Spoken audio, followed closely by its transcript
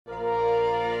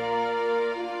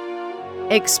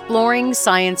Exploring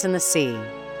science in the sea.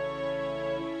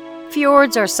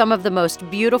 Fjords are some of the most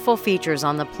beautiful features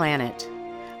on the planet,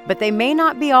 but they may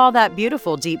not be all that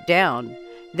beautiful deep down.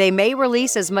 They may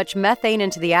release as much methane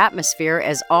into the atmosphere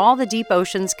as all the deep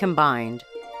oceans combined.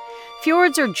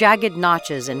 Fjords are jagged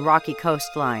notches in rocky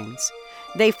coastlines.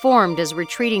 They formed as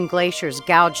retreating glaciers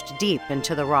gouged deep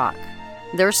into the rock.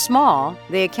 They're small.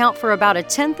 They account for about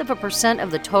 0.1%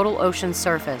 of the total ocean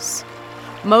surface.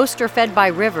 Most are fed by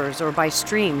rivers or by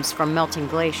streams from melting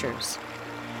glaciers.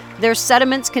 Their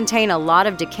sediments contain a lot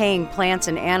of decaying plants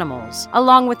and animals,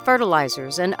 along with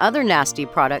fertilizers and other nasty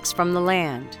products from the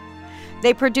land.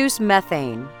 They produce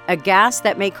methane, a gas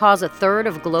that may cause 1/3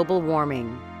 of global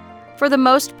warming. For the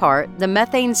most part, the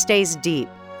methane stays deep.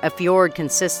 A fjord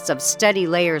consists of steady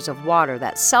layers of water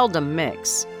that seldom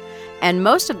mix. And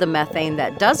most of the methane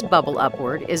that does bubble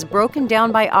upward is broken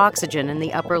down by oxygen in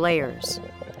the upper layers.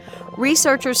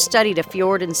 Researchers studied a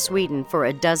fjord in Sweden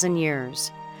for 12 years.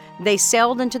 They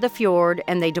sailed into the fjord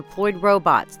and they deployed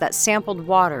robots that sampled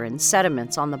water and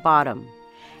sediments on the bottom.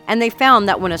 And they found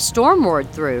that when a storm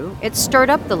roared through, it stirred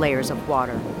up the layers of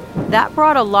water. That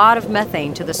brought a lot of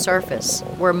methane to the surface,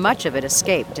 where much of it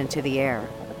escaped into the air.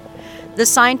 The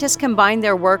scientists combined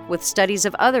their work with studies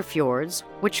of other fjords,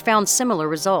 which found similar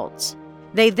results.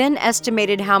 They then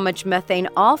estimated how much methane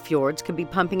all fjords could be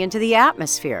pumping into the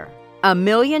atmosphere. 1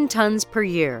 million tons per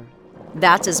year.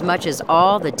 That's as much as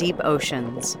all the deep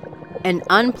oceans. An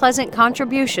unpleasant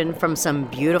contribution from some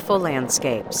beautiful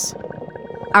landscapes.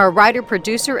 Our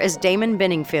writer-producer is Damon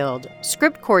Benningfield,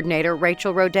 script coordinator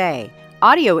Rachel Roday,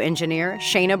 audio engineer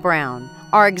Shayna Brown.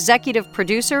 Our executive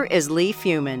producer is Lee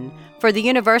Fuman. For the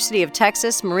University of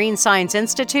Texas Marine Science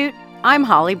Institute, I'm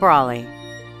Holly Brawley.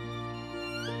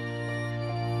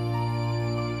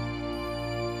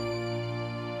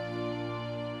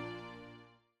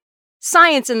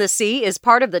 Science in the Sea is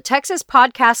part of the Texas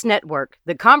Podcast Network,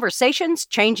 the conversations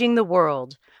changing the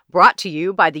world. Brought to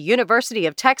you by the University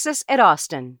of Texas at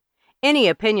Austin. Any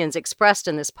opinions expressed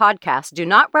in this podcast do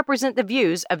not represent the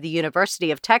views of the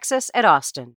University of Texas at Austin.